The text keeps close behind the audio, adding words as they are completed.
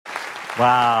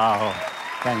Wow.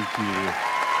 Thank you.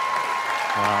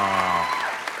 Wow.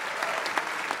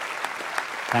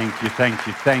 Thank you, thank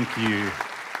you, thank you.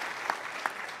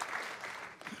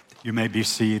 You may be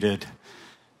seated.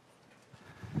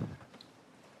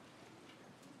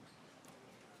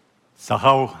 So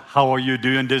how are you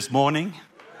doing this morning?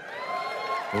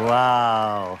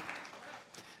 Wow.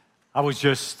 I was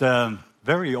just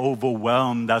very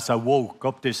overwhelmed as I woke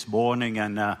up this morning,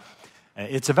 and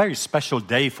it's a very special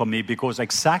day for me because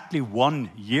exactly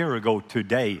 1 year ago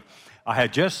today, I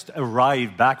had just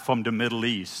arrived back from the Middle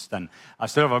East, and I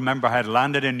still remember I had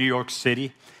landed in New York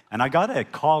City, and I got a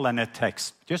call and a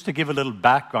text. Just to give a little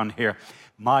background here,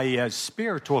 my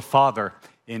spiritual father,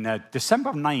 in December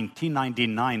of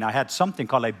 1999, I had something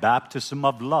called a baptism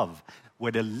of love,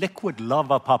 where the liquid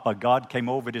love of Papa God came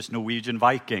over this Norwegian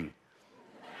Viking.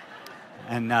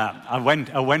 And I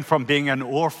went from being an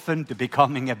orphan to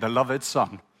becoming a beloved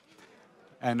son.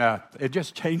 And it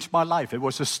just changed my life. It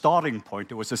was a starting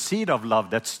point. It was a seed of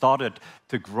love that started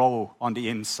to grow on the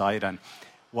inside. And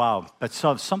wow, but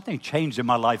so something changed in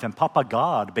my life, and Papa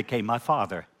God became my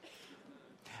father.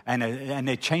 And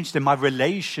it changed in my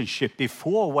relationship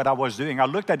before what I was doing. I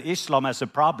looked at Islam as a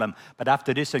problem, but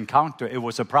after this encounter, it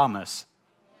was a promise.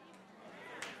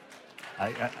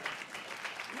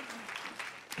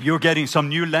 You're getting some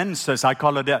new lenses. I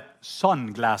call it the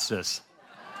sunglasses.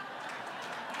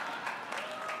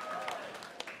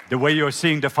 The way you're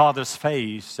seeing the Father's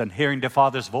face and hearing the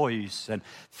Father's voice and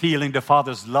feeling the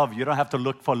Father's love. You don't have to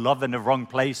look for love in the wrong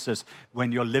places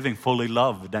when you're living fully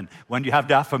loved. And when you have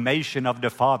the affirmation of the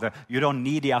Father, you don't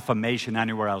need the affirmation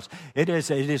anywhere else. It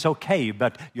is okay,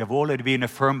 but you have already been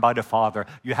affirmed by the Father.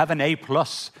 You have an A+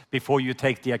 before you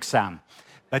take the exam.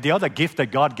 But the other gift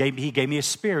that God gave me, He gave me a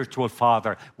spiritual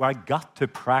father where I got to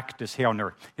practice here on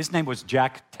earth. His name was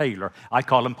Jack Taylor. I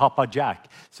call him Papa Jack.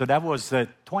 So that was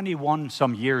 21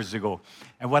 some years ago.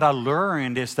 And what I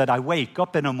learned is that I wake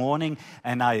up in the morning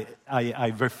and I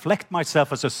reflect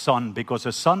myself as a son, because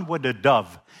a son with a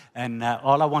dove. And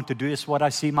all I want to do is what I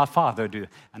see my father do.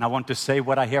 And I want to say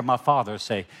what I hear my father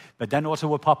say. But then also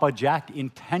with Papa Jack,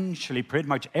 intentionally, pretty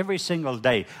much every single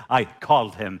day, I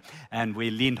called him. And we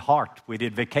leaned hard. We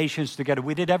did vacations together.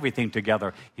 We did everything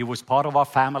together. He was part of our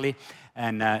family.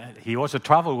 And he also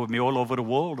traveled with me all over the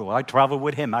world, or I traveled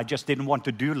with him. I just didn't want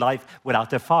to do life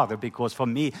without a father, because for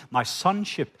me, my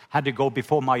sonship had to go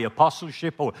before my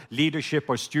apostleship or leadership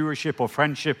or stewardship or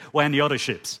friendship or any other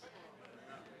ships.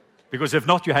 Because if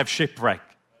not, you have shipwreck.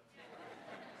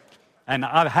 And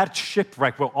I've had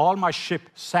shipwreck where all my ship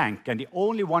sank, and the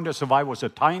only one that survived was a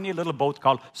tiny little boat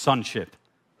called Sonship.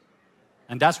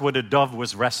 And that's where the dove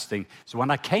was resting. So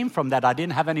when I came from that, I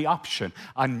didn't have any option.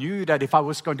 I knew that if I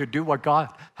was going to do what God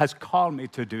has called me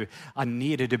to do, I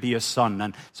needed to be a son.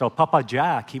 And so Papa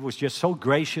Jack, he was just so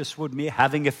gracious with me,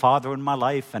 having a father in my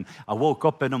life. And I woke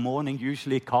up in the morning,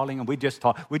 usually calling, and we just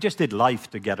talked. We just did life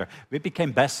together. We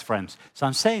became best friends. So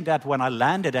I'm saying that when I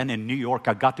landed in New York,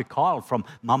 I got a call from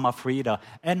Mama Frida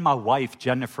and my wife,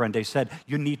 Jennifer, and they said,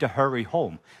 you need to hurry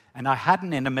home. And I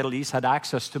hadn't in the Middle East had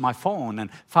access to my phone, and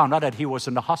found out that he was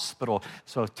in the hospital.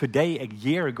 So today, a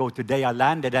year ago today, I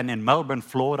landed in Melbourne,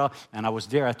 Florida, and I was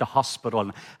there at the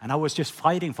hospital. And I was just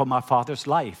fighting for my father's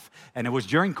life. And it was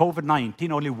during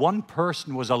COVID-19. Only one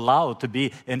person was allowed to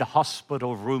be in the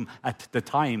hospital room at the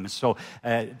time. So,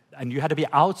 and you had to be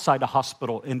outside the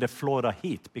hospital in the Florida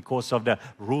heat because of the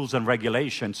rules and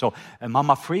regulations. So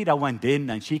Mama Frida went in,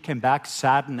 and she came back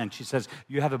saddened, and she says,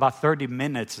 you have about 30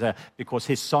 minutes because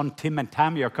his son Tim and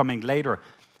Tammy are coming later,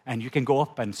 and you can go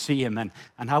up and see him. And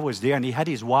I was there, and he had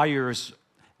his wires,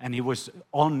 and he was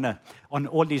on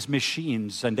all these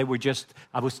machines, and they were just,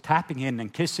 I was tapping in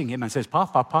and kissing him and says,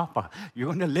 Papa, Papa, you're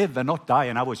going to live and not die.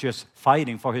 And I was just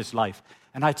fighting for his life.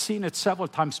 And I'd seen it several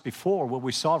times before where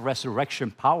we saw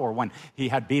resurrection power when he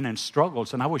had been in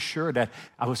struggles, and I was sure that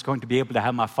I was going to be able to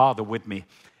have my father with me.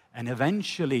 And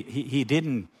eventually,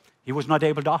 he was not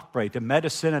able to operate, the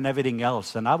medicine and everything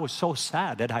else. And I was so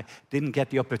sad that I didn't get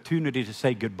the opportunity to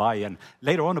say goodbye. And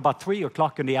later on, about 3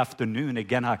 o'clock in the afternoon,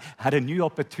 again, I had a new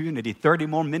opportunity, 30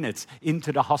 more minutes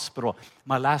into the hospital,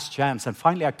 my last chance. And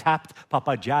finally, I tapped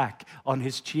Papa Jack on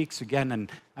his cheeks again.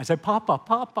 And I said, Papa,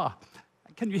 Papa,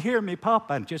 can you hear me,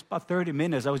 Papa? And just about 30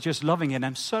 minutes, I was just loving it.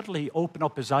 And suddenly, he opened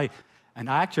up his eye. And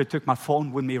I actually took my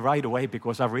phone with me right away,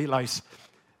 because I realized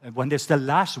when it's the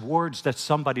last words that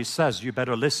somebody says, you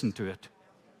better listen to it.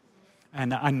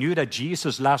 And I knew that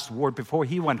Jesus' last word before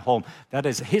he went home, that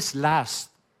is his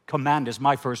last command is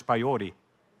my first priority.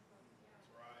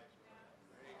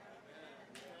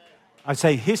 I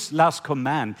say his last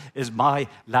command is my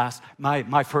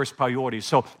first priority.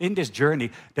 So in this journey,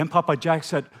 then Papa Jack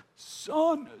said,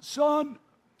 son,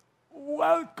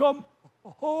 welcome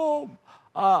home.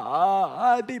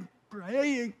 I've been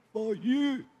praying for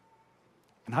you.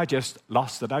 And I just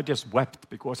lost it. I just wept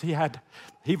because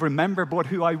he remembered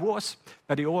who I was,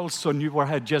 but he also knew where I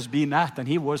had just been at, and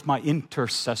he was my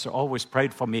intercessor, always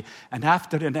prayed for me. And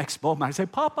after the next moment, I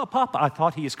said, Papa, I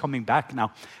thought he is coming back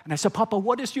now. And I said, Papa,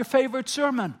 what is your favorite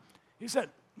sermon? He said,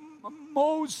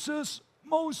 Moses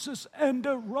and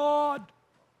the rod.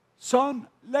 Son,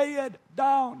 lay it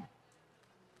down.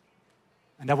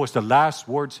 And that was the last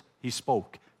words he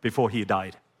spoke before he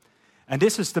died. And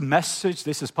this is the message,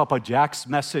 this is Papa Jack's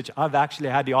message. I've actually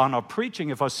had the honor of preaching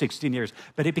it for 16 years,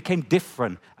 but it became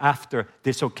different after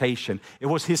this occasion. It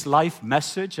was his life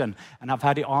message, and I've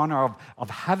had the honor of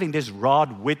having this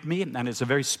rod with me, and it's a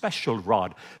very special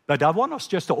rod. But I want us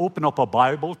just to open up a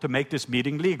Bible to make this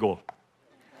meeting legal.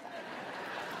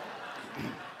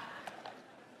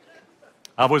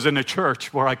 I was in a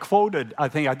church where I quoted, I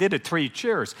think I did it 3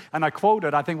 cheers, and I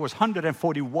quoted, I think it was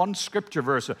 141 scripture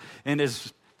verses in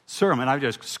his sermon. I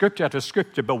just scripture after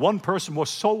scripture, but one person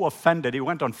was so offended, he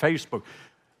went on Facebook.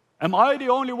 Am I the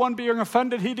only one being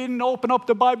offended? He didn't open up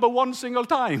the Bible one single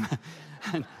time.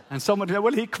 and someone said,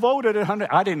 well, he quoted it 100.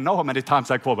 I didn't know how many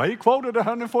times I quoted, but he quoted it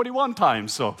 141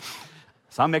 times. So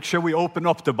I make sure we open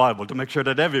up the Bible to make sure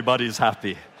that everybody's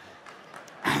happy.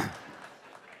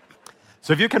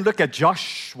 So if you can look at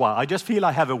Joshua, I just feel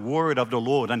I have a word of the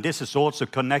Lord, and this is also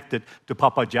connected to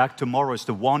Papa Jack. Tomorrow is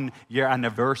the 1-year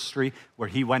anniversary where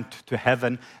he went to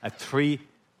heaven at 3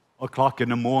 o'clock in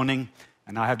the morning.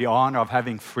 And I have the honor of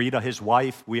having Frida, his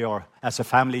wife. We are, as a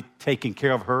family, taking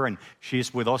care of her, and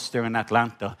she's with us there in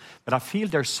Atlanta. But I feel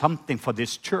there's something for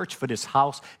this church, for this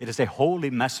house. It is a holy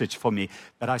message for me.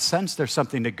 But I sense there's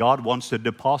something that God wants to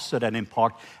deposit and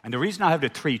impart. And the reason I have the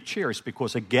 3 cheers,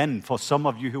 because again, for some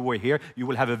of you who were here, you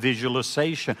will have a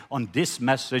visualization on this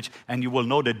message, and you will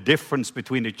know the difference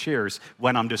between the cheers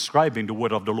when I'm describing the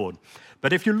word of the Lord.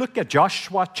 But if you look at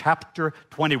Joshua chapter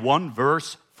 21,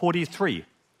 verse 43,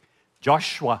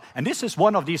 Joshua, and this is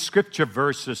one of these scripture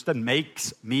verses that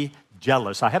makes me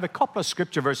jealous. I have a couple of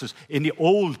scripture verses in the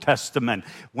Old Testament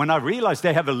when I realize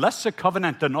they have a lesser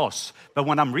covenant than us. But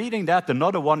when I'm reading that,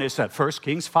 another one is at 1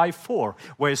 Kings 5:4,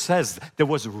 where it says, there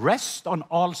was rest on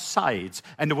all sides,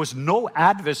 and there was no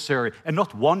adversary, and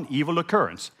not one evil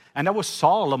occurrence. And that was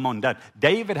Solomon, that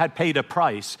David had paid a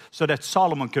price so that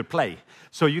Solomon could play.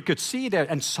 So you could see there,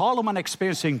 and Solomon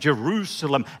experiencing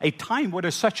Jerusalem, a time where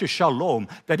there's such a shalom,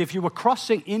 that if you were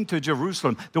crossing into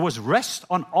Jerusalem, there was rest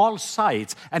on all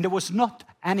sides, and there was not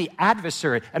any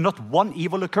adversary, and not one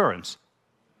evil occurrence.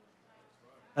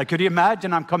 Could you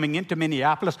imagine I'm coming into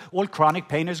Minneapolis, all chronic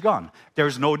pain is gone.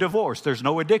 There's no divorce, there's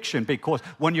no addiction, because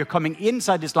when you're coming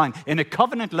inside this line, in a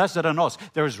covenant lesser than us,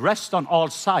 there is rest on all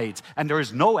sides, and there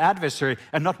is no adversary,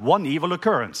 and not one evil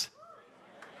occurrence.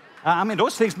 I mean,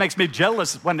 those things makes me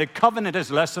jealous when the covenant is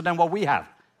lesser than what we have.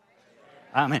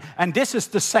 I mean, and this is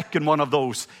the second one of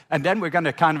those. And then we're going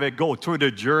to kind of go through the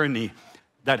journey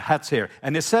that has here.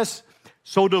 And it says,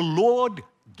 so the Lord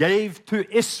gave to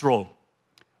Israel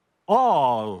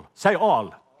all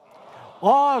the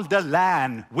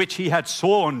land which he had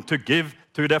sworn to give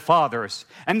to their fathers.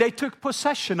 And they took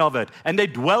possession of it, and they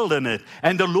dwelled in it.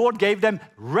 And the Lord gave them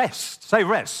rest. Say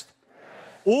rest.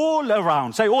 All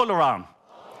around. Say all around.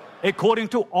 According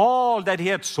to all that he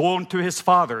had sworn to his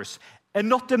fathers. And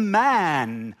not a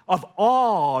man of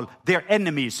all their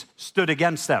enemies stood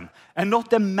against them. And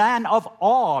not a man of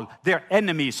all their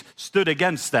enemies stood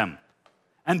against them.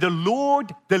 And the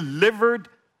Lord delivered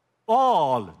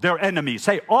all their enemies.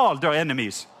 Say all their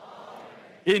enemies.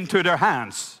 Into their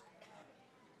hands.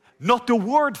 Not a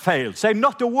word failed. Say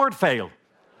not a word failed.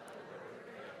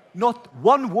 Not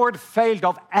one word failed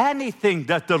of anything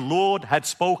that the Lord had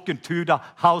spoken to the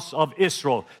house of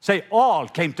Israel. Say, all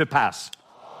came to pass.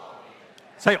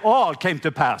 Say, all came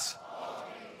to pass.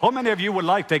 How many of you would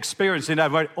like to experience in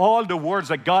that where all the words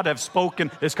that God has spoken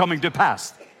is coming to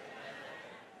pass?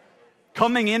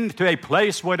 Coming into a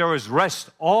place where there is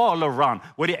rest all around,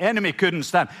 where the enemy couldn't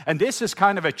stand. And this is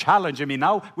kind of a challenge. I mean,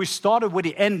 now we started with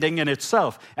the ending in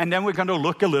itself, and then we're going to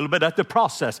look a little bit at the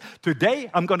process.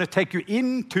 Today, I'm going to take you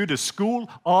into the school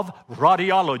of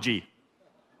radiology.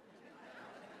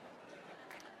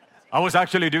 I was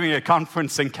actually doing a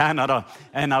conference in Canada,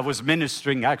 and I was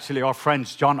ministering, actually, our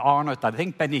friends, John Arnott, I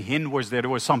think Benny Hinn was there, there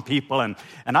were some people, and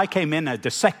I came in at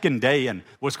the second day and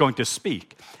was going to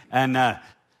speak. And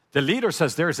the leader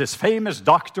says, there's this famous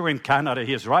doctor in Canada.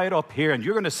 He is right up here, and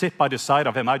you're going to sit by the side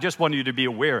of him. I just want you to be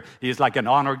aware. He's like an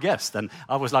honor guest. And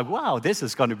I was like, wow, this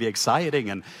is going to be exciting.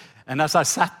 And as I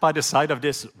sat by the side of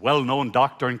this well-known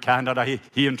doctor in Canada,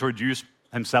 he introduced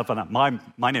himself, and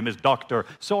my name is Dr.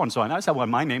 So-and-so. And I said, well,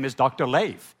 my name is Dr.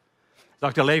 Leif.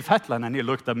 Dr. Leif Hetland. And he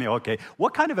looked at me, okay,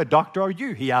 what kind of a doctor are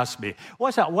you? He asked me. Well,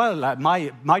 I said, well,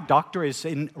 my doctor is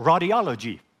in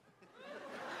radiology.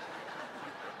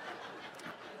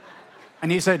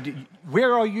 And he said,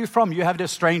 where are you from? You have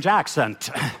this strange accent.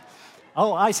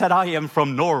 Oh, I said, I am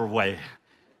from Norway.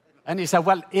 And he said,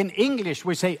 well, in English,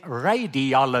 we say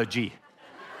radiology.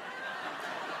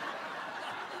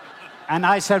 And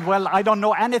I said, well, I don't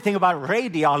know anything about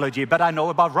radiology, but I know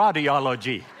about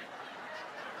radiology.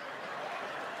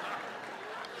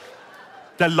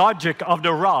 The logic of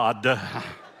the rod.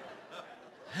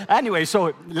 Anyway,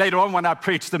 so later on when I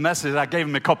preached the message, I gave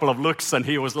him a couple of looks, and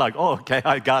he was like, oh, okay,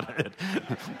 I got it.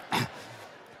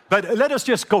 But let us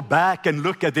just go back and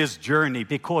look at this journey,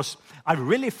 because I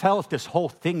really felt this whole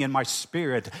thing in my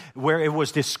spirit where it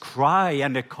was this cry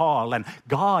and a call, and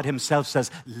God himself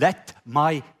says, let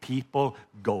my people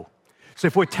go. So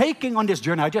if we're taking on this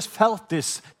journey, I just felt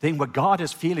this thing where God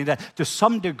is feeling that to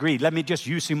some degree, let me just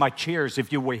use my chairs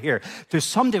if you were here. To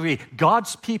some degree,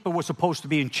 God's people were supposed to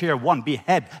be in chair 1, be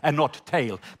head and not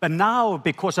tail. But now,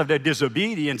 because of their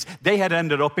disobedience, they had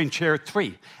ended up in chair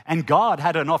 3. And God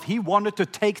had enough. He wanted to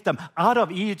take them out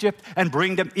of Egypt and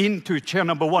bring them into chair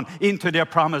number 1, into their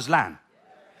promised land.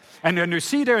 And when you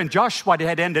see there in Joshua, they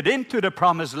had entered into the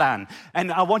promised land.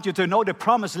 And I want you to know the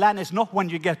promised land is not when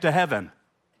you get to heaven.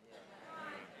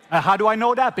 How do I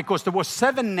know that? Because there were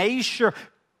 7 nations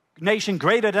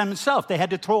greater than himself they had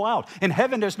to throw out. In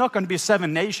heaven, there's not going to be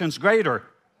 7 nations greater.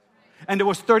 And there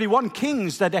was 31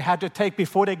 kings that they had to take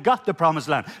before they got the promised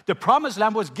land. The promised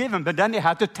land was given, but then they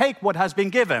had to take what has been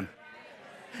given.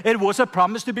 It was a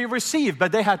promise to be received,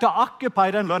 but they had to occupy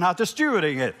it and learn how to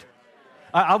stewarding it.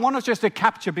 I want us just to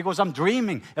capture, because I'm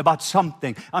dreaming about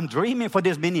something. I'm dreaming for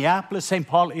this Minneapolis, St.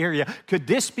 Paul area. Could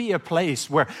this be a place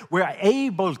where we're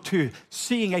able to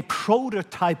seeing a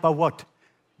prototype of what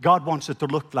God wants it to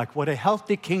look like, what a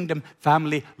healthy kingdom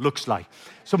family looks like?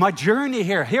 So my journey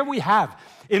here we have,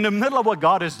 in the middle of what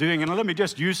God is doing, and let me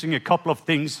just using a couple of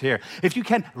things here. If you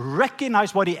can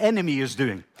recognize what the enemy is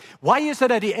doing. Why is it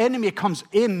that the enemy comes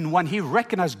in when he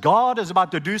recognizes God is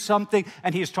about to do something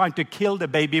and he's trying to kill the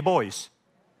baby boys?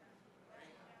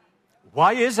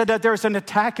 Why is it that there's an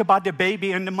attack about the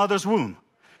baby in the mother's womb?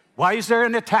 Why is there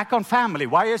an attack on family?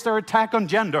 Why is there an attack on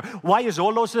gender? Why is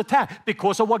all those attacks?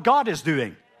 Because of what God is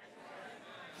doing.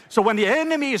 So when the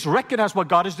enemy is recognizing what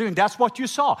God is doing, that's what you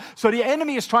saw. So the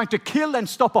enemy is trying to kill and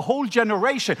stop a whole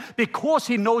generation because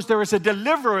he knows there is a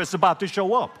deliverer is about to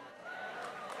show up.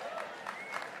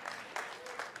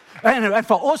 And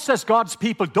for us as God's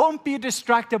people, don't be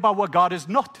distracted by what God is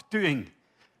not doing,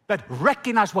 but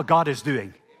recognize what God is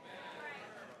doing.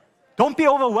 Don't be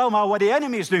overwhelmed by what the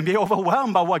enemy is doing. Be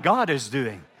overwhelmed by what God is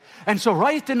doing. And so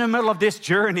right in the middle of this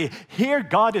journey, here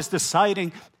God is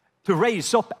deciding to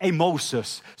raise up a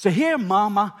Moses. So here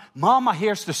mama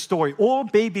hears the story. All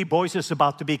baby boys is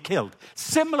about to be killed.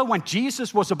 Similar when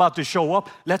Jesus was about to show up,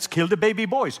 let's kill the baby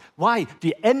boys. Why?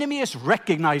 The enemy is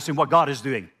recognizing what God is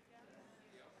doing.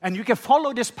 And you can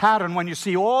follow this pattern when you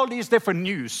see all these different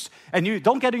news. And you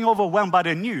don't get overwhelmed by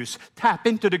the news. Tap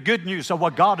into the good news of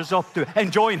what God is up to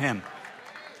and join him.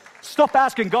 Stop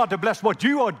asking God to bless what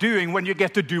you are doing when you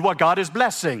get to do what God is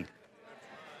blessing.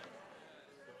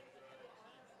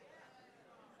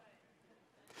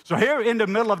 So here in the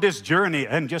middle of this journey,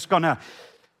 and just going to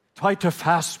try to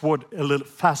fast forward a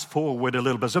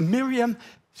little bit. So Miriam,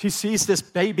 she sees this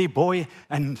baby boy,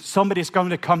 and somebody's going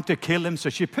to come to kill him. So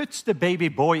she puts the baby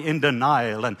boy in the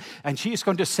Nile, and she's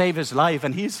going to save his life,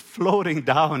 and he's floating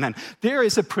down. And there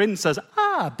is a princess,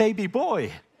 baby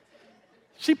boy.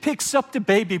 She picks up the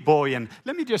baby boy, and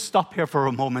let me just stop here for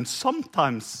a moment.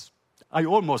 Sometimes I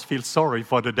almost feel sorry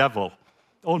for the devil.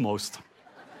 Almost.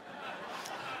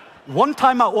 One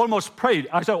time I almost prayed.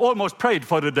 I almost prayed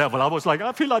for the devil. I was like,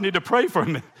 I feel I need to pray for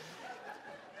him.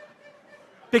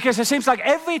 Because it seems like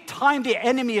every time the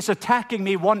enemy is attacking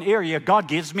me one area, God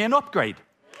gives me an upgrade.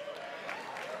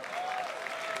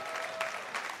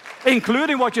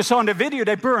 Including what you saw in the video,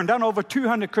 they burned down over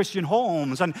 200 Christian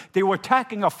homes, and they were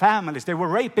attacking our families, they were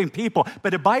raping people.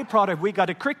 But the byproduct, we got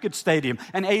a cricket stadium,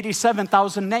 and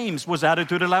 87,000 names was added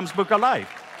to the Lamb's Book of Life.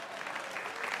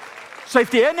 So if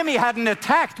the enemy hadn't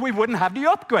attacked, we wouldn't have the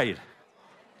upgrade.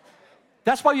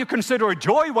 That's why you consider a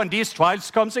joy when these trials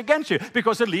comes against you,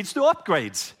 because it leads to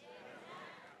upgrades.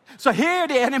 So here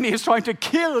the enemy is trying to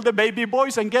kill the baby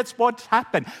boys, and guess what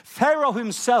happened? Pharaoh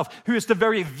himself, who is the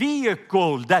very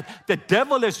vehicle that the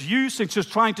devil is using to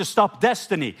trying to stop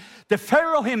destiny. The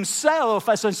Pharaoh himself,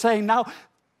 as I'm saying now,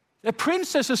 the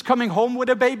princess is coming home with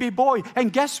a baby boy,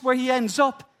 and guess where he ends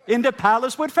up? In the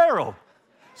palace with Pharaoh.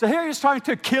 So here he's trying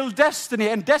to kill destiny,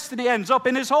 and destiny ends up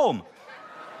in his home.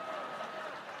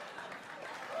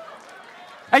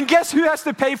 And guess who has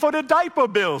to pay for the diaper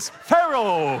bills?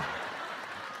 Pharaoh.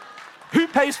 Who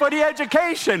pays for the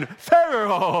education?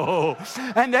 Pharaoh.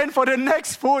 And then for the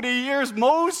next 40 years,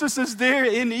 Moses is there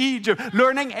in Egypt,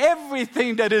 learning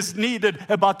everything that is needed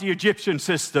about the Egyptian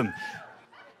system.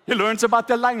 He learns about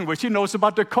the language. He knows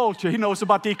about the culture. He knows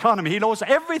about the economy. He knows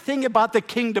everything about the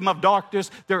kingdom of darkness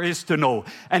there is to know.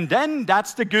 And then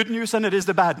that's the good news, and it is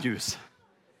the bad news.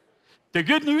 The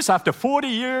good news, after 40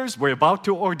 years, we're about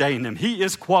to ordain him. He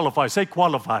is qualified. Say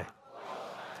qualified.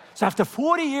 So after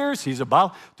 40 years, he's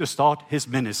about to start his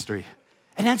ministry.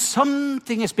 And then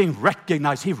something is being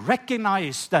recognized. He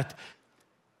recognized that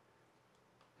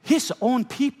his own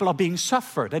people are being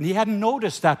suffered, and he hadn't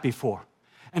noticed that before.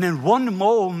 And in one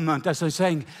moment, as I'm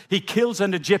saying, he kills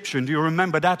an Egyptian. Do you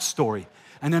remember that story?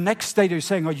 And the next day they're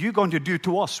saying, are you going to do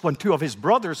to us when two of his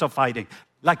brothers are fighting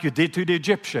like you did to the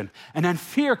Egyptian? And then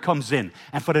fear comes in.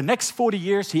 And for the next 40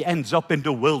 years, he ends up in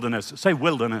the wilderness. Say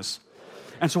wilderness.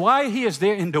 And so while he is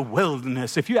there in the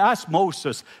wilderness, if you ask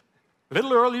Moses, a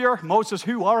little earlier, Moses,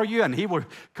 who are you? And he was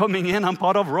coming in, I'm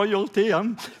part of royalty,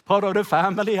 I'm part of the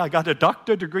family, I got a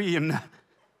doctorate degree in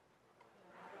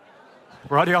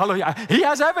radiology. He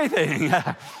has everything.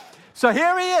 So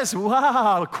here he is.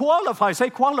 Wow, qualify. Say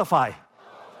qualify.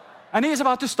 And he's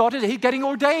about to start it. He's getting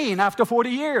ordained after 40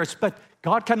 years. But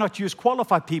God cannot use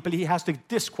qualified people. He has to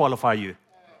disqualify you.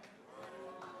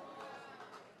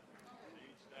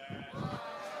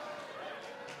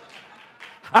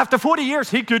 After 40 years,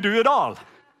 he could do it all.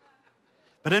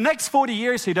 But the next 40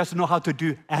 years, he doesn't know how to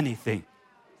do anything.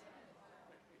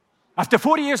 After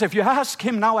 40 years, if you ask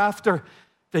him now after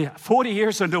the 40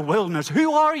 years in the wilderness,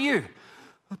 who are you?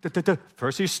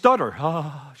 First he stuttered.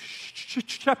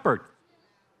 Shepherd.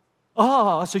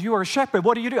 So you are a shepherd.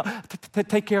 What do you do?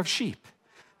 Take care of sheep.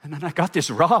 And then I got this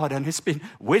rod, and it's been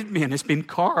with me, and it's been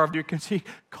carved. You can see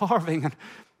carving. And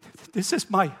this is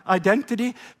my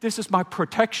identity. This is my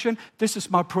protection. This is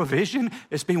my provision.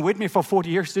 It's been with me for 40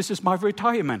 years. This is my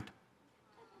retirement.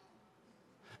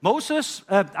 Moses,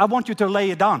 I want you to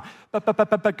lay it down.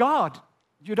 But God,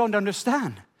 you don't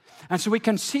understand. And so we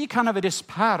can see kind of this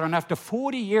pattern after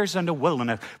 40 years in the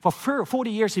wilderness. For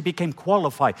 40 years, he became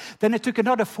qualified. Then it took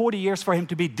another 40 years for him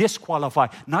to be disqualified.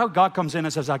 Now God comes in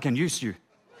and says, I can use you.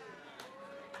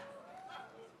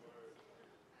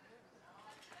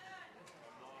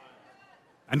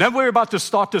 And then we're about to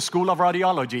start the school of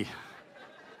radiology.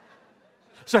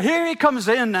 So here he comes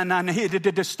in, and he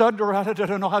did the stutterer, I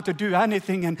don't know how to do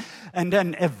anything. And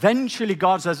then eventually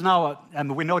God says, now,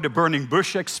 and we know the burning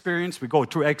bush experience. We go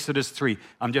through Exodus 3.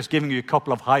 I'm just giving you a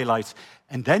couple of highlights.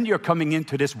 And then you're coming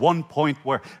into this one point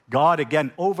where God,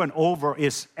 again, over and over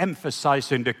is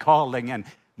emphasizing the calling. And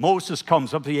Moses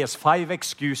comes up, he has 5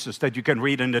 excuses that you can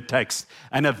read in the text.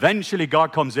 And eventually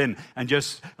God comes in and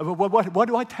just, what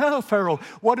do I tell Pharaoh?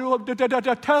 What do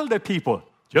I tell the people?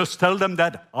 Just tell them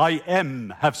that I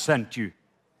have sent you.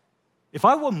 If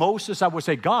I were Moses, I would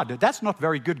say, God, that's not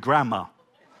very good grammar.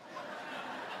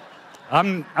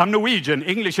 I'm Norwegian.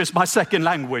 English is my second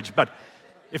language. But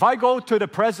if I go to the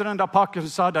president of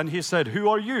Pakistan and he said, who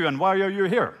are you and why are you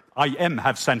here? I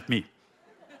have sent me.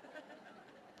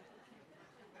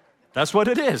 That's what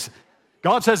it is.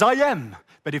 God says, I am.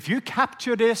 But if you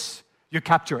capture this, you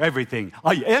capture everything.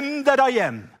 I am that I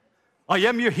am. I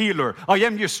am your healer. I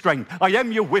am your strength. I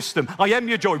am your wisdom. I am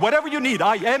your joy. Whatever you need,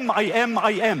 I am. I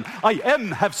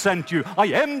am have sent you. I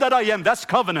am that I am. That's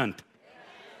covenant.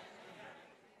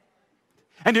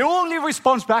 And the only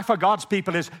response back for God's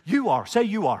people is, you are. Say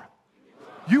you are.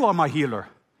 You are my healer.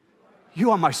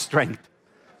 You are my strength.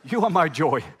 You are my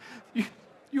joy.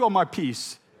 You are my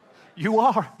peace. You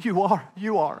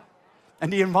are.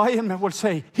 And the environment will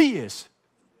say, he is.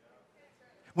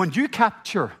 When you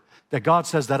capture that God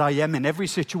says that I am in every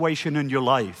situation in your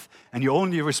life, and your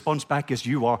only response back is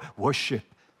you are, worship,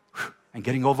 and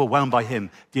getting overwhelmed by him,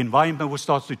 the environment will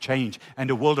start to change, and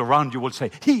the world around you will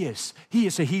say, he is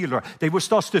a healer. They will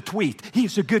start to tweet, he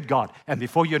is a good God. And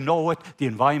before you know it, the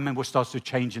environment will start to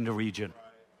change in the region.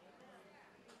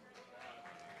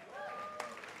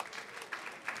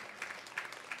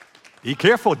 Be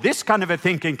careful, this kind of a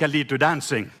thinking can lead to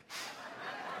dancing.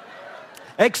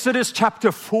 Exodus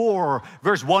chapter 4,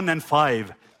 verse 1 and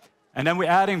 5. And then we're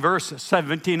adding verse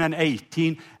 17 and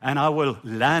 18. And I will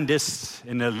land this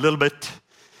in a little bit.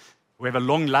 We have a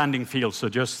long landing field, so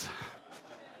just...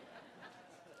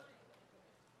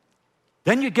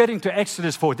 Then you get into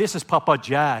Exodus 4. This is Papa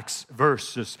Jack's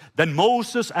verses. Then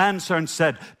Moses answered and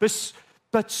said,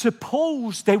 but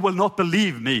suppose they will not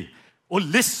believe me or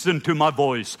listen to my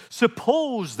voice.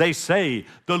 Suppose they say,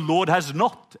 the Lord has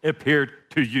not appeared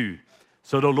to you.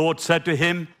 So the Lord said to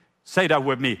him, say that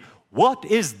with me, what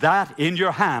is that in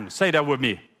your hand? Say that with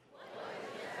me.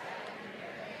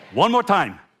 One more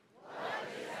time.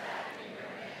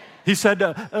 He said,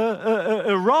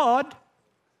 a rod.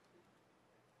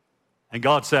 And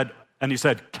God said, and he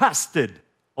said, cast it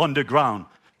on the ground.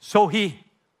 So he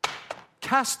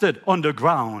cast it on the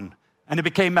ground, and it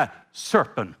became a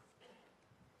serpent.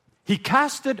 He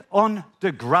cast it on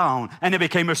the ground, and it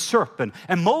became a serpent.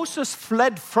 And Moses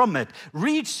fled from it,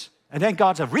 and then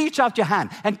God said, reach out your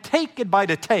hand and take it by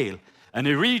the tail. And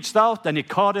he reached out and he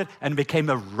caught it and became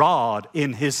a rod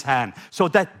in his hand, so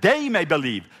that they may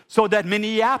believe, so that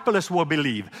Minneapolis will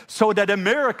believe, so that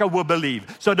America will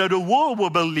believe, so that the world will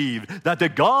believe that the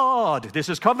God, this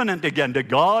is covenant again, the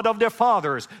God of their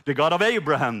fathers, the God of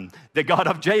Abraham, the God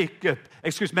of Jacob,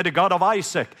 the God of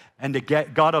Isaac, and the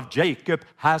God of Jacob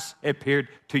has appeared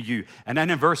to you. And then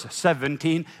in verse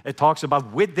 17, it talks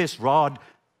about with this rod,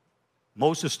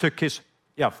 Moses took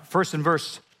first in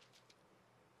verse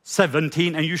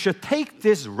 17, and you shall take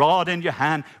this rod in your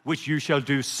hand, which you shall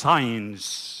do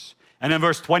signs. And in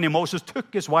verse 20, Moses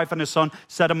took his wife and his son,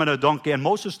 set them on a donkey, and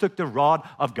Moses took the rod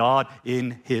of God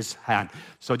in his hand.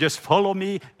 So just follow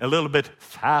me a little bit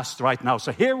fast right now.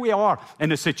 So here we are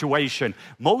in a situation.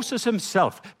 Moses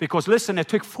himself, because listen, it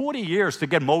took 40 years to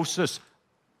get Moses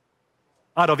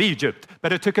out of Egypt,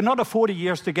 but it took another 40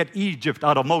 years to get Egypt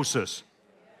out of Moses.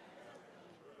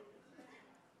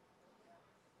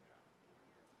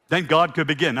 Then God could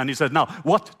begin, and he said, now,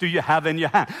 what do you have in your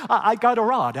hand? I got a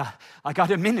rod. I got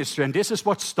a ministry, and this is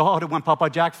what started when Papa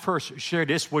Jack first shared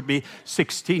this with me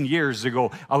 16 years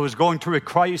ago. I was going through a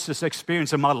crisis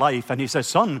experience in my life, and he said,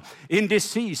 son, in this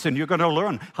season, you're going to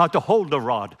learn how to hold the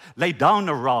rod, lay down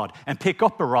a rod, and pick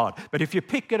up a rod. But if you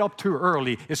pick it up too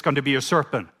early, it's going to be a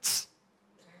serpent.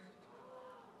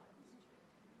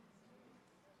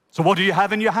 So what do you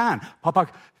have in your hand?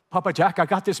 Papa Jack, I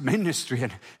got this ministry,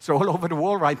 and it's all over the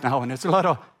world right now, and it's a lot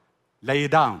of lay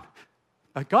it down.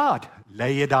 But God,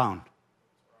 lay it down.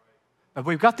 But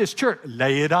we've got this church,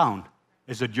 lay it down.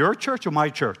 Is it your church or my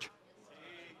church?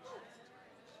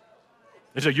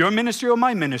 Is it your ministry or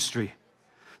my ministry?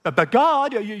 But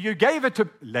God, you gave it to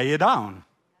lay it down.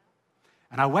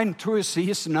 And I went through a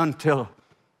season until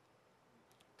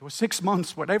it was 6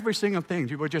 months with every single thing.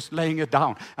 You were just laying it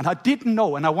down. And I didn't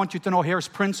know, and I want you to know, here's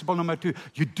principle number 2.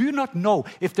 You do not know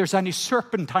if there's any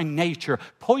serpentine nature,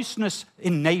 poisonous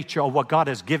in nature of what God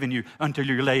has given you until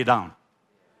you lay it down.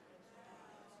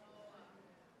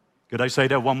 Could I say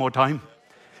that one more time?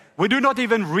 We do not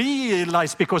even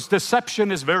realize, because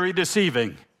deception is very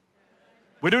deceiving.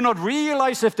 We do not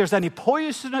realize if there's any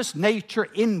poisonous nature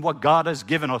in what God has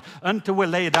given us until we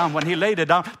lay it down. When he laid it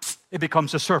down, it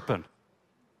becomes a serpent.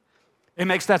 It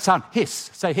makes that sound,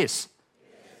 hiss. Say hiss.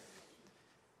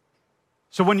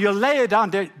 So when you lay it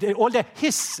down, all the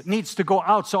hiss needs to go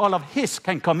out so all of hiss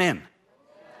can come in.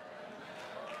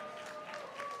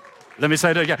 Let me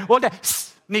say that again. All the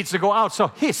hiss needs to go out so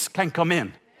hiss can come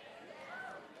in.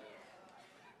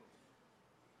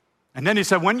 And then he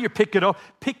said, when you pick it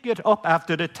up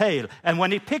after the tail. And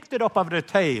when he picked it up after the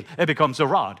tail, it becomes a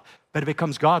rod. But it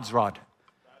becomes God's rod.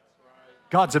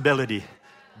 God's ability,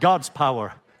 God's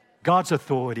power, God's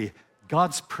authority,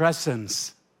 God's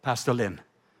presence, Pastor Lynn.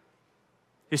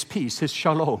 His peace, his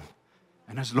shalom.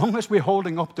 And as long as we're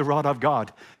holding up the rod of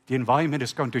God, the environment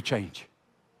is going to change.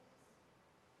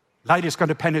 Light is going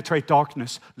to penetrate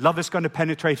darkness. Love is going to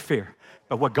penetrate fear.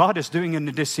 But what God is doing in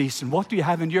this season, what do you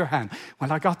have in your hand?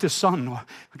 Well, I got this son, I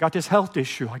got this health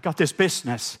issue, I got this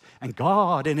business. And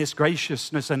God, in his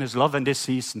graciousness and his love in this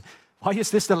season, why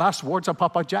is this the last words of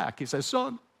Papa Jack? He says,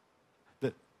 son,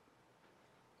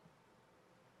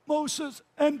 Moses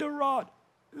and the rod,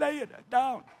 lay it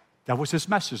down. That was his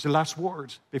message, the last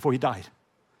words before he died.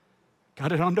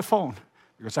 Got it on the phone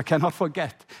because I cannot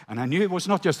forget. And I knew it was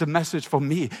not just a message for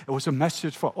me, it was a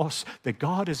message for us that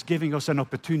God is giving us an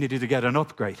opportunity to get an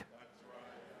upgrade.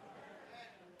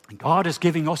 And God is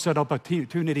giving us an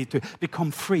opportunity to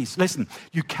become free. Listen,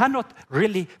 you cannot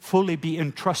really fully be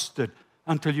entrusted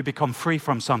until you become free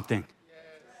from something.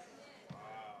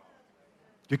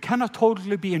 You cannot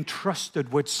totally be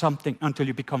entrusted with something until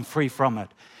you become free from it.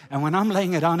 And when I'm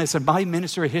laying it down, it's in my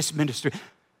ministry, his ministry.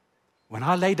 When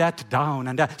I lay that down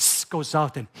and that goes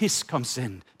out and his comes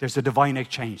in, there's a divine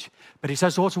exchange. But he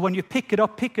says also, when you pick it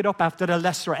up after the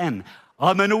lesser end.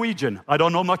 I'm a Norwegian. I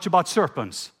don't know much about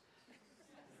serpents.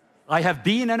 I have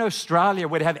been in Australia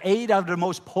where they have 8 of the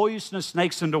most poisonous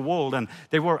snakes in the world. And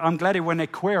I'm glad they were in an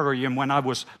aquarium when I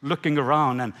was looking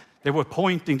around. And They were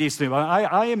pointing these things.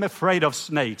 I am afraid of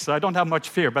snakes. I don't have much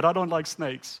fear, but I don't like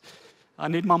snakes. I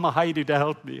need Mama Heidi to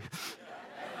help me.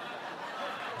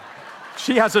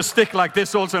 She has a stick like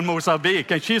this also in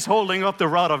Mozambique, and she's holding up the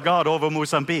rod of God over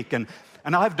Mozambique. And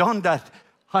I've done that.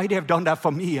 Heidi have done that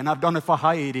for me, and I've done it for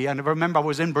Heidi. And I remember I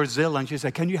was in Brazil, and she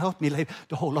said, can you help me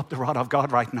to hold up the rod of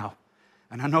God right now?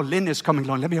 And I know Lynn is coming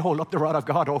along. Let me hold up the rod of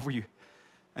God over you.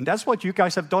 And that's what you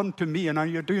guys have done to me, and now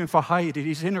you're doing for Heidi.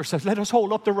 These intercessors, let us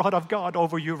hold up the rod of God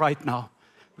over you right now.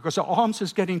 Because our arms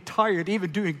is getting tired,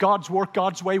 even doing God's work,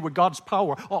 God's way, with God's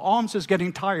power. Our arms is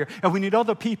getting tired, and we need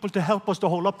other people to help us to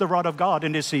hold up the rod of God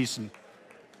in this season.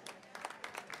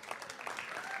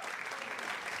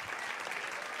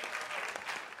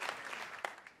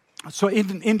 So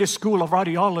in the school of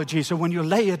radiology, so when you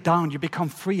lay it down, you become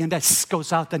free, and that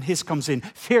goes out, and His comes in.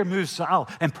 Fear moves out,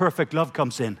 and perfect love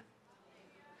comes in.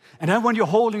 And then when you're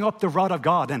holding up the rod of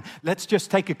God, and let's just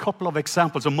take a couple of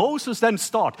examples. So Moses then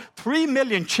start 3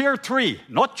 million, cheer 3,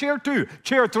 not cheer 2,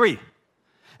 cheer 3.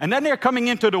 And then they're coming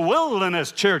into the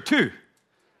wilderness, cheer 2.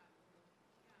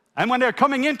 And when they're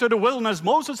coming into the wilderness,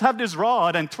 Moses have this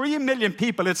rod, and 3 million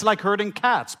people, it's like herding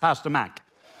cats, Pastor Mac.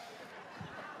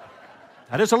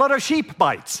 And there's a lot of sheep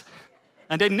bites.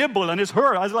 And they nibble, and it's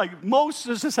her. I was like,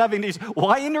 Moses is having these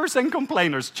whiners and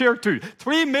complainers, cheer 2.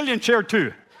 3 million, cheer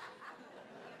 2.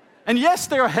 And yes,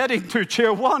 they are heading to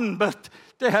cheer 1, but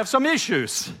they have some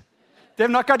issues. They've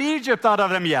not got Egypt out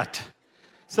of them yet.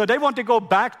 So they want to go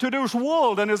back to this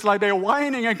world, and it's like they're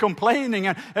whining and complaining.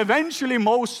 And eventually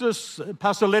Moses,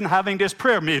 Pastor Lynn, having this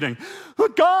prayer meeting.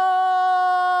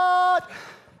 God!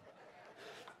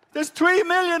 There's 3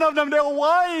 million of them. They're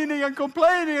whining and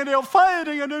complaining, and they're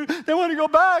fighting, and they want to go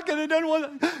back, and they don't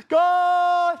want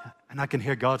God! And I can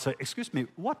hear God say, excuse me,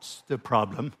 what's the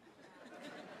problem?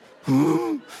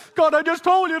 God, I just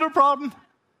told you the problem.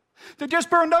 They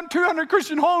just burned down 200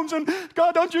 Christian homes, and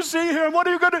God, don't you see here? And what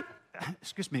are you going to...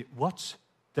 Excuse me, what's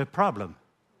the problem?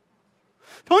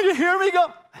 Don't you hear me,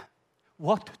 God?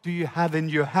 What do you have in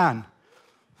your hand?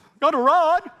 Got a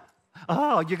rod?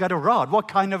 Oh, you got a rod. What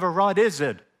kind of a rod is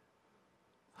it?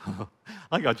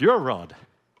 I got your rod.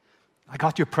 I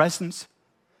got your presence.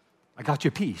 I got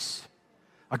your peace.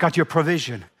 I got your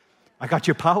provision. I got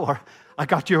your power. I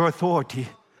got your authority.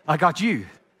 I got you,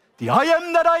 the I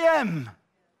am that I am.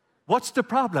 What's the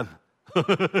problem?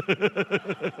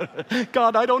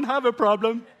 God, I don't have a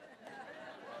problem.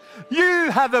 You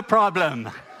have a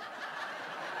problem.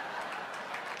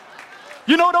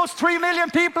 You know those 3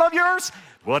 million people of yours?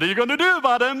 What are you going to do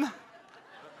about them?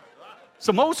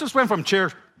 So Moses went from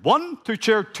chair 1 to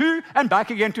chair 2 and back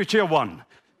again to chair 1.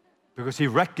 Because he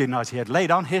recognized he had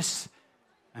laid on his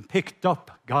and picked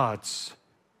up God's.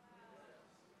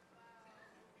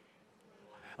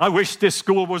 I wish this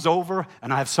school was over,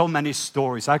 and I have so many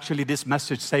stories. Actually, this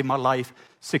message saved my life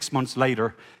 6 months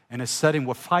later in a setting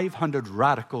where 500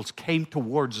 radicals came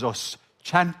towards us,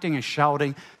 chanting and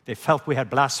shouting. They felt we had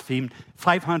blasphemed.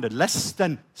 500, less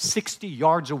than 60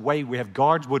 yards away, we have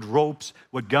guards with ropes,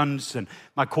 with guns, and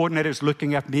my coordinator is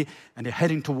looking at me, and they're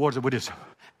heading towards it with this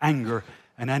anger.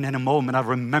 And then in a moment, I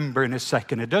remember in a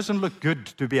second, it doesn't look good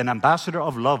to be an ambassador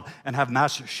of love and have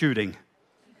mass shooting.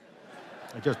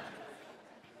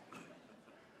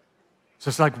 So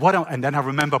it's like, and then I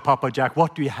remember, Papa Jack,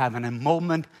 what do you have? And in a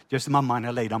moment, just in my mind, I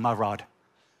laid on my rod.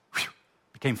 Whew,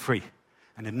 became free.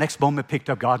 And the next moment, picked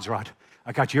up God's rod.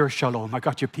 I got your shalom. I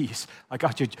got your peace. I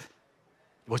got your... It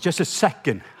was just a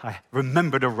second. I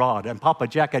remembered the rod. And Papa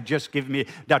Jack had just given me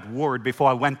that word before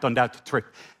I went on that trip.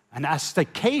 And as they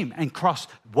came and crossed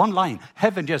one line,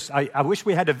 heaven just, I wish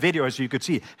we had a video so you could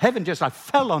see. Heaven just, I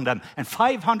fell on them, and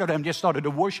 500 of them just started to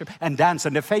worship and dance,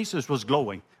 and their faces was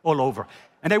glowing all over.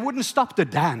 And they wouldn't stop the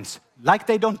dance, like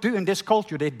they don't do in this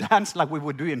culture. They dance like we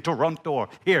would do in Toronto or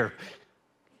here.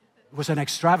 It was an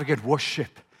extravagant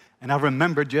worship. And I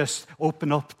remember just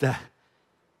open up the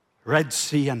Red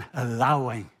Sea and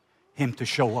allowing Him to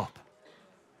show up.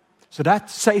 So that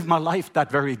saved my life that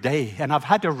very day. And I've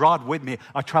had the rod with me.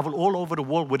 I travel all over the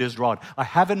world with this rod. I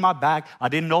have it in my bag. I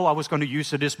didn't know I was going to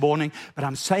use it this morning. But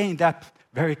I'm saying that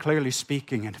very clearly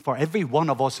speaking. And for every one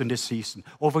of us in this season,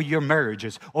 over your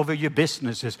marriages, over your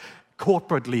businesses,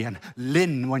 corporately, and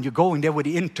Lynn, when you're going there with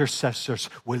the intercessors,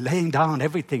 we're laying down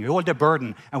everything, all the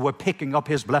burden, and we're picking up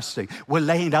His blessing. We're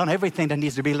laying down everything that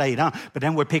needs to be laid down, but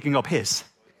then we're picking up His.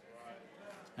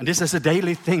 And this is a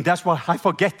daily thing. That's why I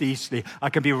forget easily.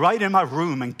 I can be right in my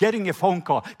room and getting a phone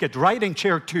call, get right in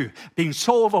chair 2, being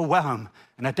so overwhelmed.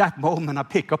 And at that moment, I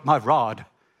pick up my rod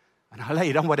and I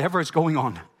lay down whatever is going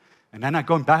on. And then I'm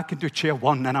going back into chair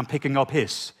 1 and I'm picking up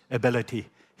His ability,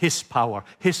 His power,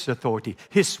 His authority,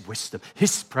 His wisdom,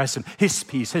 His presence, His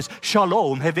peace, His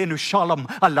shalom, Hevenu shalom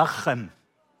alachem.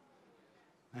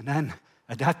 And then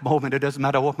at that moment, it doesn't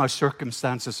matter what my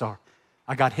circumstances are.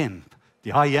 I got Him,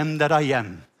 the I am that I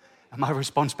am. And my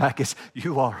response back is,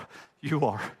 you are.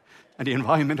 And the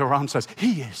environment around says,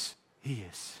 He is.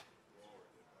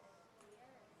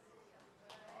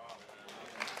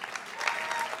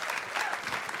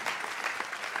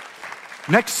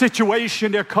 Next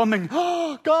situation, they're coming.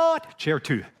 Oh, God. Chair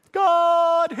 2.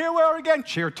 God, here we are again.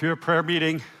 Chair 2, prayer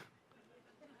meeting.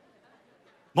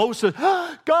 Moses,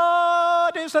 oh,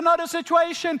 God, is another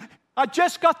situation. I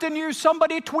just got the news.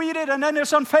 Somebody tweeted, and then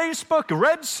it's on Facebook,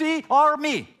 Red Sea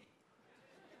Army.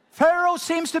 Pharaoh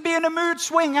seems to be in a mood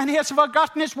swing, and he has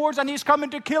forgotten his words, and he's coming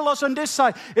to kill us on this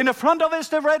side. In the front of us is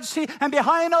the Red Sea, and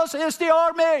behind us is the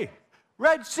army.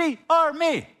 Red Sea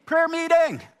Army. Prayer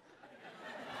meeting.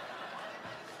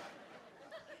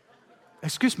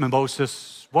 Excuse me,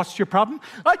 Moses, what's your problem?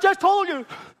 I just told you,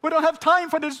 we don't have time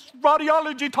for this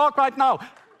radiology talk right now.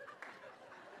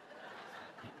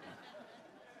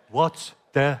 What's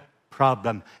the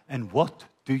problem? And what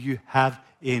do you have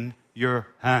in your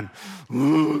hand?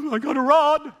 I got a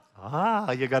rod.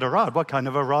 Ah, you got a rod. What kind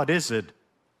of a rod is it?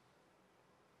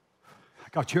 I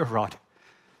got your rod.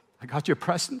 I got your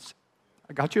presence.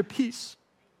 I got your peace.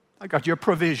 I got your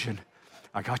provision.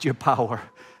 I got your power.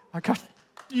 I got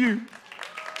you.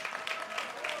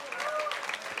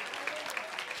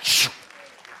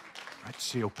 Let's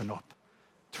see, open up.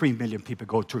 3 million people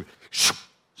go through.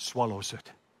 Swallows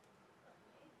it.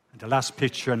 And the last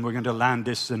picture, and we're going to land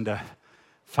this in the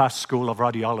fast school of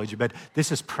radiology, but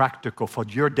this is practical for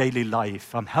your daily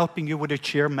life. I'm helping you with a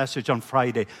chair message on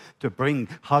Friday to bring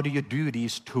how do you do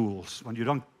these tools when you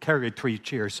don't carry 3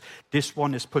 chairs. This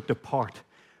one is put apart.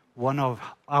 One of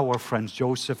our friends,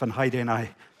 Joseph and Heidi and I,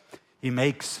 he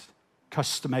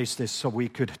customized this so we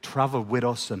could travel with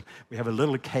us, and we have a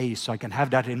little case so I can have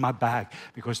that in my bag,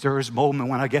 because there is a moment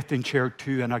when I get in chair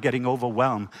 2 and I'm getting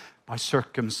overwhelmed by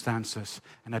circumstances,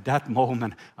 and at that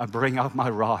moment I bring out my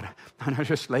rod and I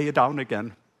just lay it down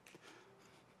again.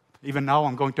 Even now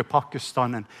I'm going to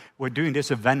Pakistan, and we're doing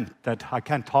this event that I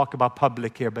can't talk about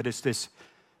public here, but it's this,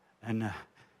 and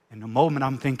in a moment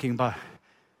I'm thinking about,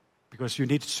 because you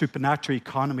need supernatural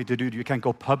economy to do it, you can't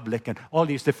go public and all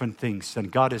these different things,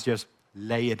 and God is just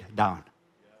lay it down.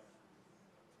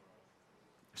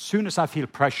 As soon as I feel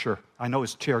pressure, I know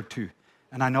it's chair 2,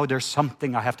 and I know there's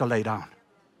something I have to lay down.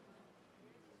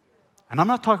 And I'm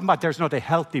not talking about there's not a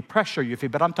healthy pressure you feel,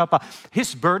 but I'm talking about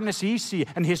His burden is easy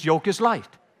and His yoke is light.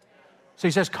 So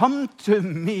He says, come to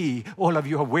me, all of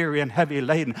you are weary and heavy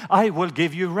laden. I will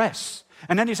give you rest.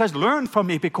 And then He says, learn from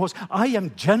me, because I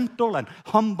am gentle and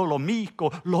humble or meek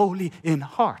or lowly in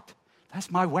heart.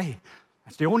 That's my way.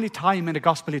 That's the only time in the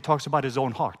gospel He talks about His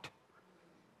own heart.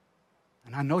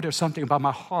 And I know there's something about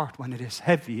my heart when it is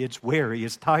heavy, it's weary,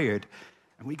 it's tired.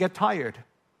 And we get tired.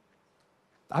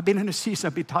 I've been in a season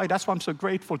of be tired. That's why I'm so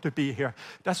grateful to be here.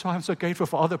 That's why I'm so grateful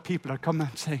for other people that come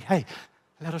and say, hey,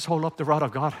 let us hold up the rod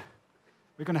of God.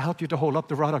 We're going to help you to hold up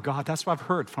the rod of God. That's what I've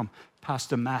heard from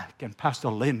Pastor Mac and Pastor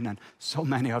Lynn and so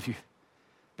many of you.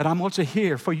 But I'm also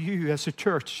here for you as a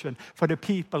church and for the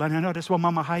people. And I know that's what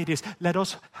Mama Heidi is. Let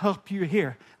us help you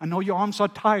here. I know your arms are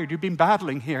tired. You've been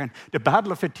battling here, and the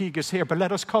battle of fatigue is here. But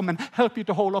let us come and help you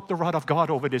to hold up the rod of God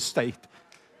over this state.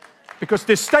 Because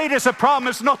this state is a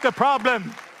promise, not the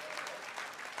problem.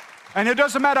 And it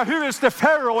doesn't matter who is the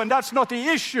Pharaoh, and that's not the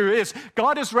issue. Is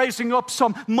God is raising up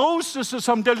some Moses or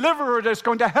some deliverer that's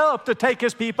going to help to take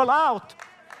His people out.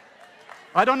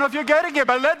 I don't know if you're getting it,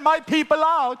 but let my people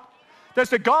out.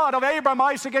 There's the God of Abraham,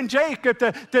 Isaac, and Jacob.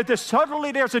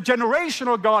 Suddenly there's a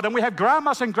generational God, and we have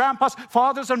grandmas and grandpas,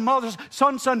 fathers and mothers,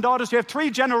 sons and daughters. You have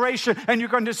 3 generations, and you're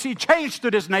going to see change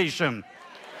to this nation.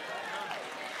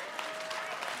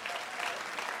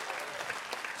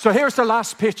 So here's the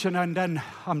last picture, and then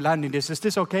I'm landing this. Is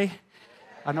this okay?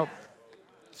 I know.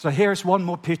 So here's one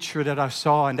more picture that I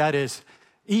saw, and that is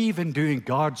even doing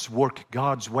God's work,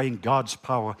 God's way, and God's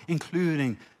power,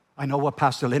 including, I know what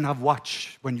Pastor Lynn have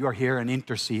watched when you're here and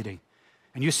interceding.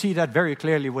 And you see that very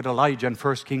clearly with Elijah in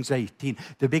 1 Kings 18.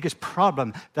 The biggest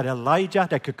problem that Elijah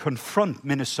that could confront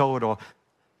Minnesota or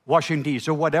Washington, D.C.,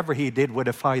 or whatever he did with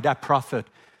that prophet,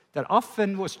 that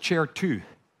often was chair 2.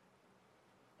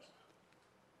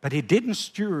 But he didn't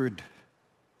steward,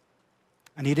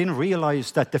 and he didn't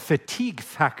realize that the fatigue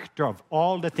factor of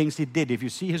all the things he did, if you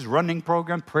see his running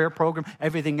program, prayer program,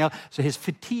 everything else, so his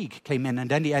fatigue came in,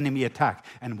 and then the enemy attacked.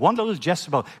 And one little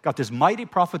Jezebel got this mighty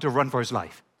prophet to run for his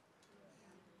life.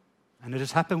 And it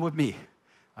has happened with me.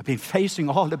 I've been facing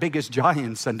all the biggest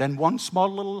giants, and then one small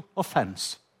little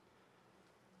offense.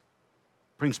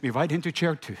 brings me right into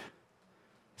chair 2.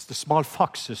 It's the small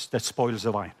foxes that spoils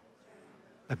the vine.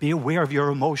 But be aware of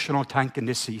your emotional tank in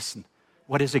this season.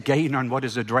 What is a gainer and what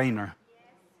is a drainer?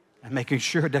 And making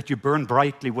sure that you burn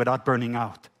brightly without burning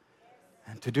out.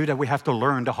 And to do that, we have to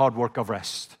learn the hard work of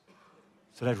rest.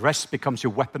 So that rest becomes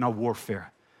your weapon of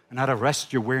warfare. And out of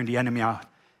rest, you're wearing the enemy out.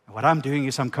 And what I'm doing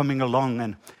is I'm coming along,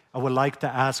 and I would like to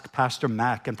ask Pastor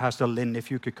Mac and Pastor Lynn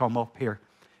if you could come up here.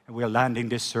 And we're landing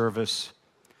this service.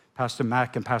 Pastor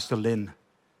Mac and Pastor Lynn.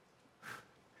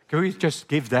 Can we just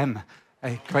give them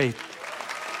a great...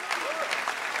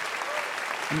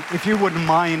 If you wouldn't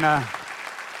mind...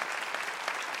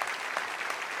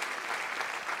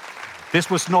 This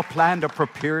was not planned or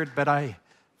prepared, but I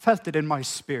felt it in my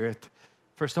spirit.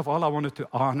 First of all, I wanted to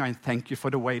honor and thank you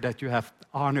for the way that you have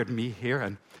honored me here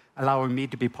and allowing me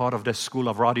to be part of the School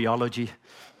of Radiology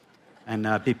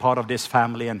and be part of this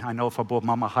family. And I know for both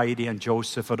Mama Heidi and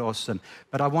Joseph and us.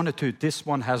 But I wanted to, this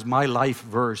one has my life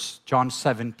verse, John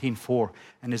 17:4,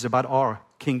 and is about our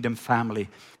kingdom family.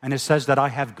 And it says that I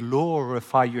have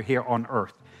glorified you here on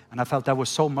earth. And I felt that was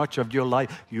so much of your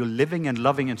life. You're living and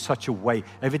loving in such a way.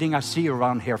 Everything I see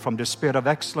around here from the spirit of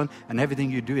excellence and everything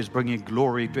you do is bringing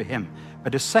glory to Him.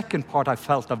 But the second part I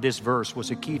felt of this verse was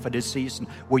a key for this season,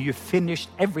 where you finished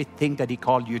everything that He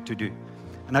called you to do.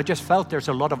 And I just felt there's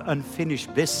a lot of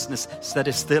unfinished business that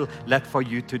is still left for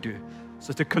you to do.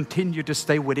 So to continue to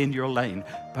stay within your lane.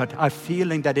 But I'm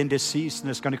feeling that in this season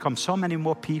there's going to come so many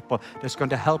more people that's going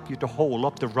to help you to hold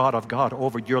up the rod of God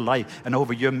over your life and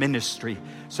over your ministry.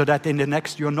 So that in the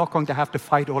next, you're not going to have to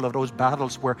fight all of those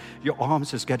battles where your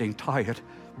arms is getting tired.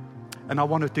 And I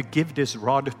wanted to give this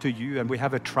rod to you, and we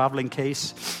have a traveling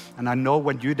case. And I know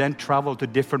when you then travel to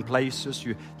different places,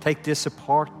 you take this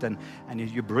apart and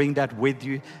you bring that with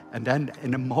you. And then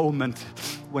in a moment,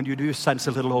 when you do sense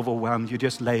a little overwhelmed, you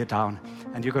just lay it down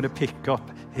and you're going to pick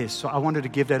up His. So I wanted to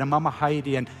give that. And Mama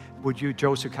Heidi, and would you,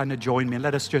 Joseph, kind of join me? And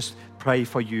let us just pray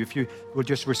for you. If you will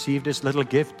just receive this little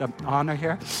gift of honor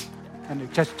here.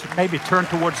 And just maybe turn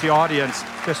towards the audience.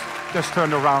 Just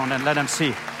turn around and let them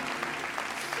see.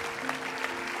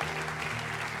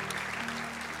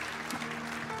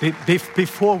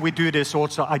 Before we do this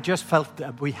also, I just felt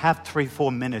that we have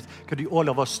 3-4 minutes. Could you all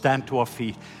of us stand to our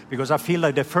feet? Because I feel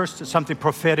like the first is something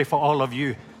prophetic for all of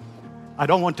you. I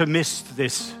don't want to miss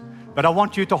this, but I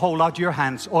want you to hold out your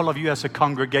hands, all of you as a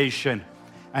congregation.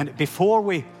 And before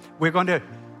we're going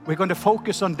to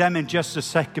focus on them in just a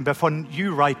second, but for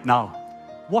you right now,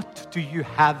 what do you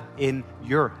have in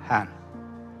your hand?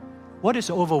 What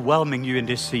is overwhelming you in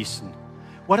this season?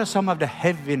 What are some of the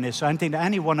heaviness or anything that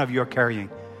any one of you are carrying?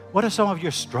 What are some of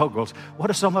your struggles? What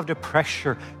are some of the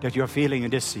pressure that you're feeling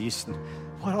in this season?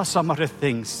 What are some of the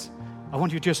things? I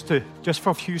want you just for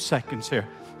a few seconds here,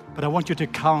 but I want you to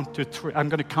count to 3. I'm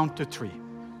going to count to 3.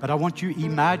 But I want you to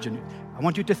imagine, I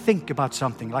want you to think about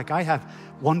something. Like I have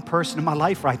one person in my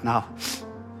life right now.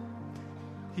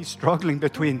 He's struggling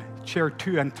between chair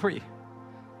 2 and 3.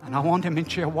 And I want him in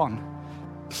chair 1.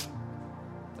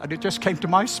 And it just came to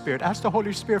my spirit. Ask the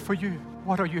Holy Spirit for you.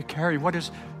 What are you carrying? What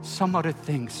is some other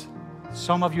things?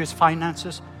 Some of you is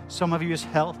finances. Some of you is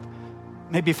health.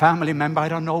 Maybe family member. I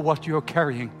don't know what you're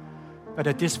carrying. But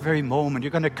at this very moment,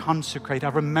 you're going to consecrate. I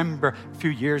remember a few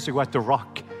years ago at the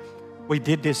Rock, we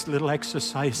did this little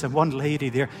exercise. And one lady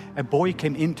there, a boy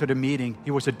came into the meeting. He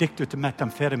was addicted to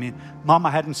methamphetamine. Mama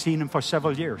hadn't seen him for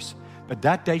several years. But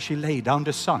that day she laid down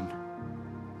the son.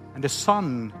 And the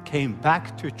son came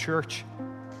back to church,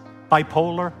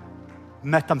 bipolar,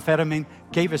 methamphetamine,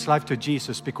 gave his life to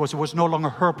Jesus because it was no longer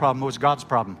her problem, it was God's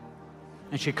problem.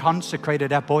 And she consecrated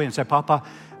that boy and said, Papa,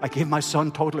 I give my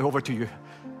son totally over to you.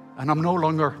 And I'm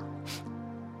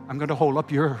going to hold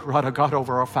up your rod of God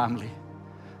over our family.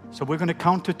 So we're going to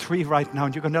count to 3 right now,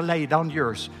 and you're going to lay down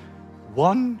yours.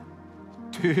 1,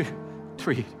 2,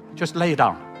 3. Just lay it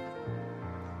down.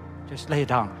 Just lay it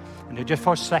down. And just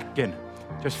for a second,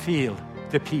 just feel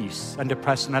the peace and the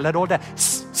presence. And let all that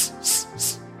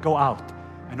go out.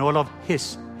 And all of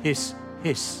His,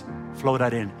 flow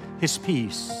that in. His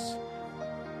peace,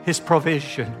 His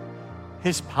provision,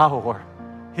 His power,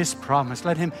 His promise.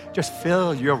 Let Him just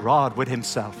fill your rod with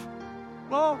Himself.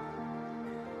 Whoa.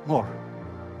 More.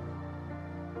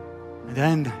 And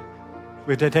then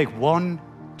we're going to take 1,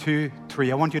 2,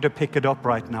 3. I want you to pick it up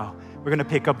right now. We're going to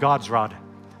pick up God's rod.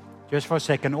 Just for a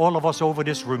second, all of us over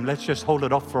this room, let's just hold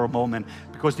it up for a moment.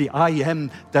 Because the I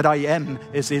am that I am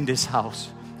is in this house.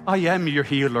 I am your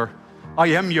healer. I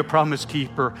am your promise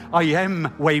keeper. I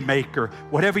am way maker.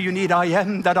 Whatever you need, I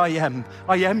am that I am.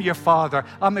 I am your Father.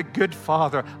 I'm a good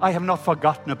Father. I have not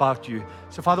forgotten about you.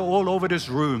 So Father, all over this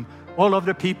room, All of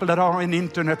the people that are on the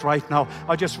internet right now,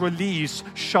 I just release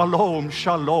shalom,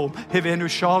 shalom, hivenu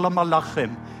shalom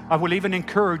alachim. I will even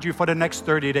encourage you for the next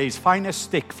 30 days. Find a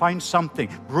stick, find something,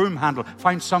 broom handle,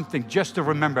 find something just to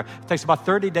remember. It takes about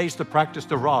 30 days to practice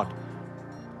the rod.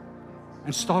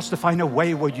 And starts to find a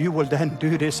way where you will then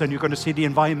do this and you're going to see the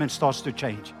environment starts to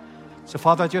change. So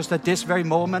Father, just at this very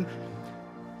moment,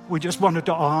 I just wanted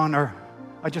to honor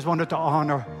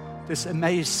this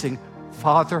amazing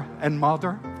father and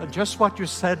mother. And just what you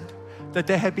said, that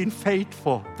they have been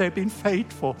faithful. They've been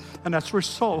faithful. And as a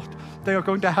result, they are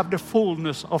going to have the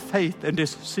fullness of faith in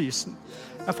this season.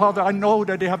 And Father, I know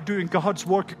that they have doing God's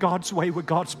work, God's way with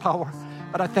God's power.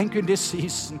 But I thank you in this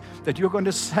season that you're going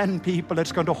to send people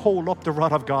that's going to hold up the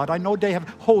rod of God. I know they have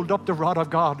hold up the rod of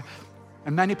God.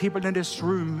 And many people in this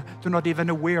room are not even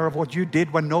aware of what you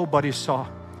did when nobody saw.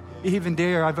 Even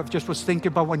there, I just was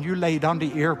thinking about when you lay down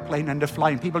the airplane and the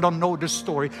flying. People don't know the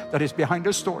story that is behind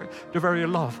the story, the very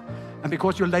love. And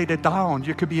because you laid it down,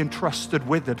 you could be entrusted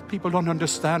with it. People don't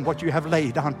understand what you have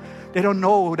laid down. They don't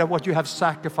know that what you have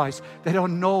sacrificed. They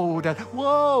don't know that,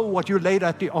 whoa, what you laid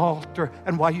at the altar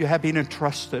and why you have been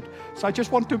entrusted. So I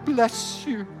just want to bless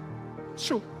you.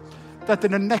 So that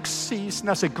in the next season,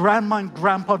 as a grandma and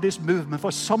grandpa of this movement,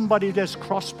 for somebody that's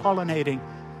cross-pollinating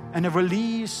and a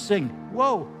releasing,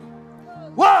 whoa,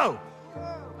 whoa,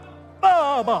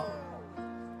 Baba.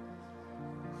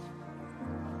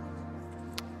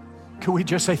 Can we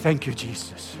just say thank you,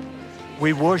 Jesus?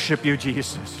 We worship you,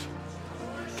 Jesus.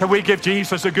 Can we give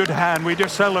Jesus a good hand? We're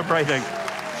just celebrating.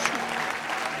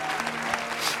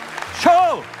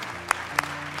 Show!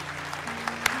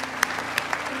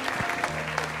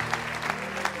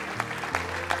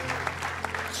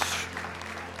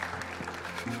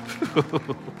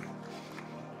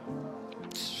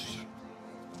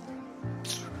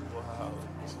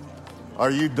 Are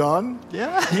you done?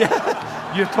 Yeah.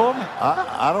 You told me.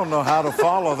 I don't know how to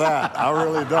follow that. I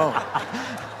really don't.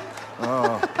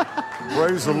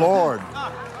 Praise the Lord.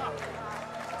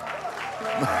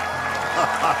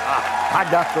 I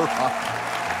got the